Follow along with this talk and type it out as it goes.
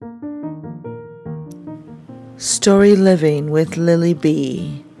Story Living with Lily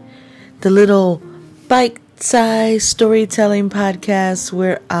B, the little bite-sized storytelling podcast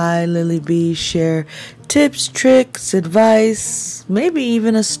where I, Lily B, share tips, tricks, advice, maybe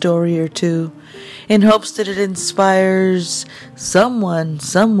even a story or two, in hopes that it inspires someone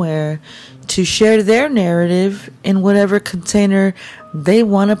somewhere to share their narrative in whatever container they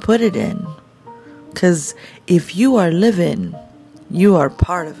want to put it in. Because if you are living, you are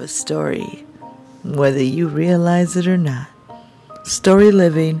part of a story, whether you realize it or not. Story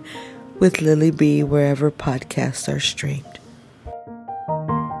Living with Lily B, wherever podcasts are streamed.